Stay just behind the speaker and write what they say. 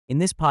In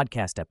this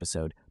podcast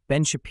episode,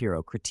 Ben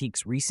Shapiro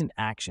critiques recent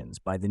actions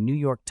by the New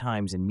York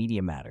Times and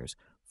Media Matters,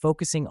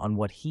 focusing on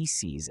what he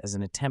sees as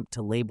an attempt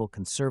to label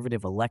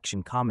conservative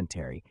election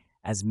commentary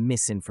as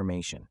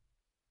misinformation.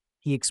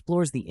 He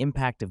explores the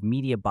impact of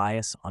media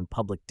bias on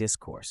public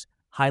discourse,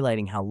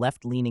 highlighting how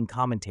left-leaning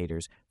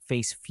commentators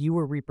face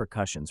fewer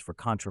repercussions for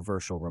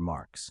controversial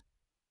remarks.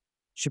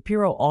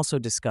 Shapiro also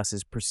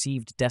discusses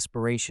perceived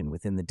desperation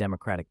within the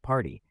Democratic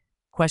Party,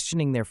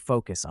 questioning their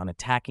focus on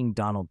attacking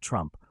Donald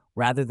Trump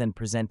rather than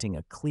presenting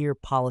a clear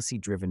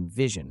policy-driven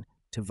vision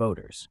to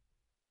voters.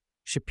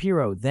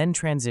 Shapiro then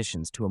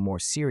transitions to a more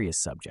serious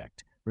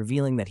subject,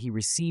 revealing that he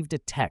received a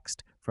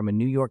text from a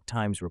New York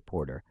Times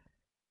reporter,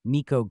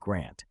 Nico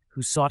Grant,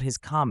 who sought his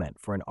comment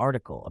for an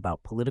article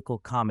about political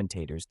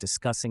commentators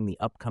discussing the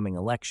upcoming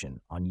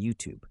election on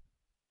YouTube.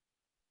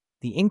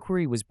 The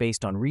inquiry was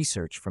based on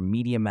research from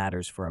Media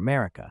Matters for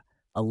America,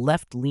 a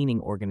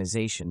left-leaning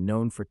organization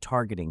known for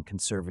targeting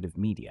conservative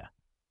media.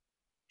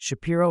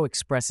 Shapiro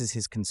expresses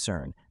his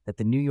concern that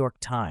the New York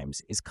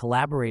Times is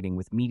collaborating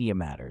with Media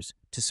Matters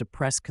to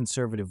suppress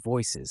conservative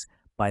voices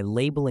by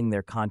labeling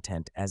their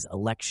content as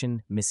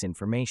election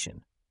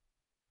misinformation.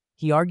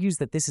 He argues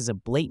that this is a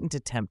blatant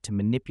attempt to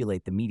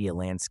manipulate the media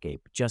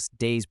landscape just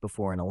days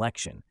before an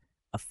election,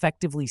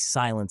 effectively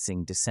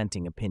silencing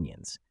dissenting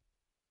opinions.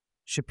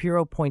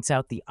 Shapiro points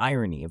out the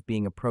irony of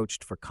being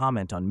approached for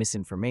comment on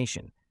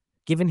misinformation,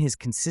 given his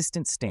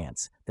consistent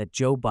stance that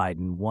Joe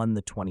Biden won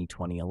the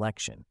 2020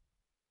 election.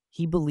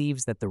 He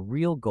believes that the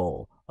real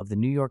goal of the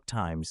New York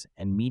Times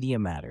and Media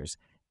Matters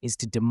is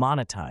to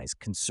demonetize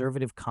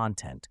conservative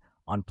content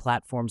on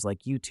platforms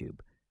like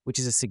YouTube, which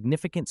is a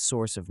significant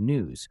source of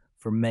news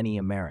for many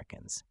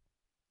Americans.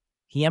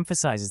 He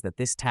emphasizes that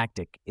this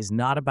tactic is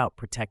not about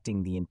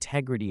protecting the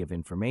integrity of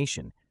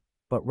information,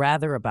 but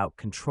rather about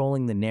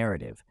controlling the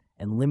narrative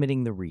and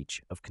limiting the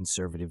reach of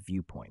conservative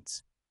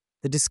viewpoints.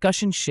 The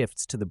discussion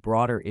shifts to the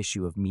broader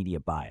issue of media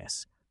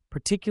bias,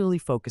 particularly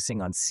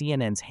focusing on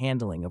CNN's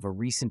handling of a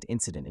recent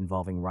incident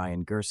involving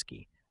Ryan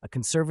Gursky, a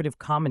conservative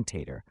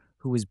commentator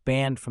who was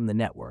banned from the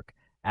network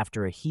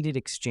after a heated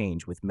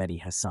exchange with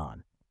Mehdi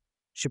Hasan.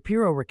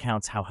 Shapiro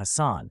recounts how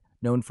Hasan,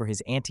 known for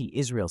his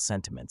anti-Israel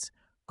sentiments,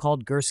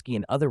 called Gursky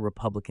and other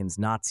Republicans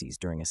Nazis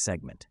during a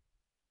segment.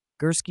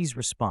 Gursky's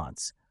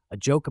response, a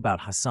joke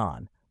about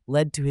Hasan,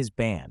 led to his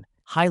ban,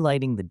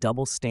 highlighting the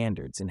double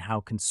standards in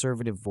how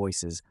conservative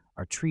voices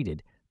are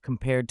treated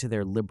compared to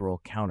their liberal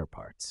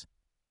counterparts.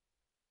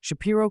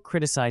 Shapiro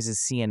criticizes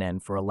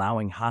CNN for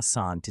allowing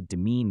Hasan to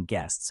demean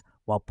guests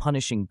while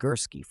punishing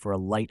Gursky for a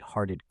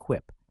light-hearted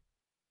quip.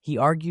 He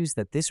argues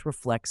that this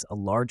reflects a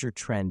larger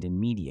trend in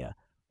media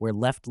where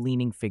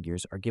left-leaning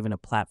figures are given a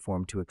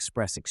platform to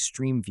express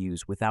extreme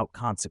views without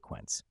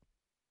consequence,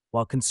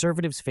 while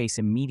conservatives face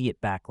immediate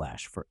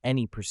backlash for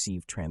any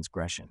perceived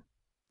transgression.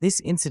 This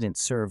incident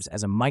serves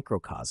as a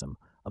microcosm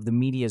of the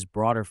media's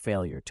broader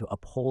failure to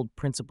uphold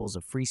principles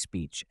of free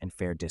speech and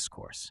fair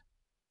discourse.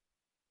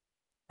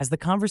 As the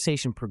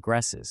conversation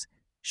progresses,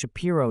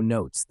 Shapiro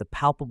notes the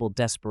palpable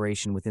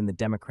desperation within the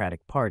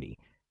Democratic Party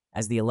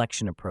as the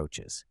election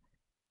approaches.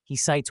 He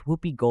cites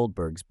Whoopi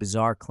Goldberg's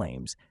bizarre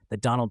claims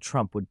that Donald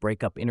Trump would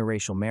break up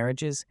interracial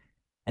marriages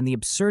and the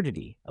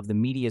absurdity of the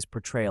media's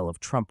portrayal of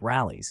Trump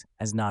rallies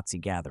as Nazi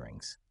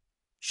gatherings.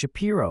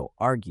 Shapiro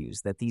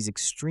argues that these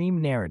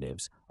extreme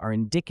narratives are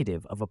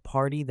indicative of a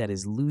party that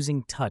is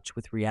losing touch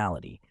with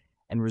reality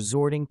and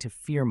resorting to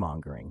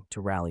fear-mongering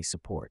to rally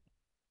support.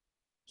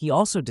 He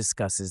also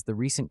discusses the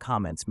recent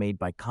comments made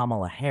by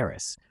Kamala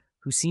Harris,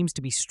 who seems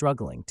to be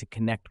struggling to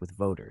connect with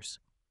voters.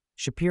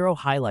 Shapiro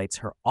highlights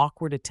her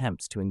awkward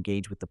attempts to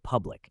engage with the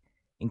public,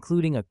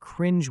 including a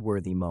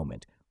cringe-worthy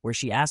moment where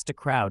she asked a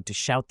crowd to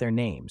shout their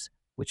names,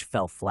 which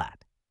fell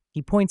flat.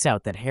 He points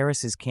out that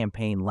Harris's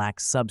campaign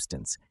lacks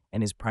substance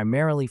and is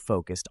primarily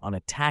focused on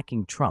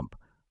attacking Trump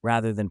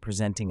rather than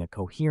presenting a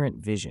coherent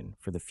vision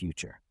for the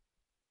future.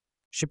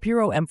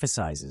 Shapiro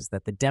emphasizes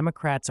that the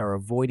Democrats are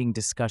avoiding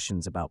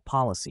discussions about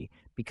policy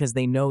because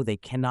they know they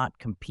cannot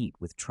compete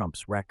with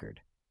Trump's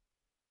record.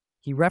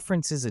 He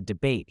references a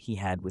debate he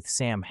had with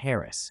Sam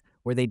Harris,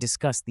 where they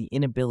discussed the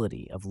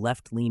inability of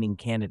left-leaning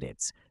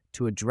candidates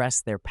to address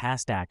their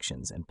past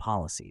actions and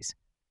policies.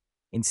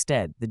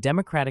 Instead, the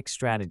Democratic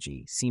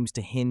strategy seems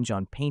to hinge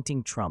on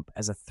painting Trump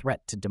as a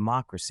threat to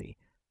democracy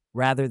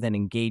rather than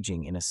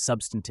engaging in a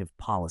substantive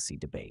policy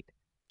debate.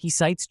 He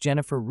cites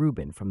Jennifer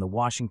Rubin from The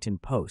Washington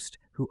Post,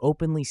 who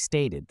openly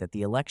stated that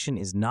the election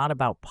is not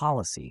about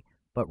policy,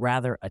 but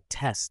rather a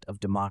test of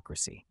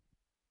democracy.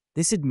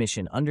 This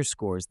admission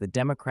underscores the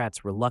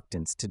Democrats'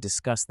 reluctance to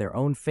discuss their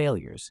own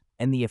failures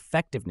and the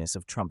effectiveness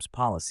of Trump's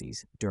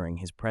policies during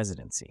his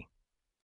presidency.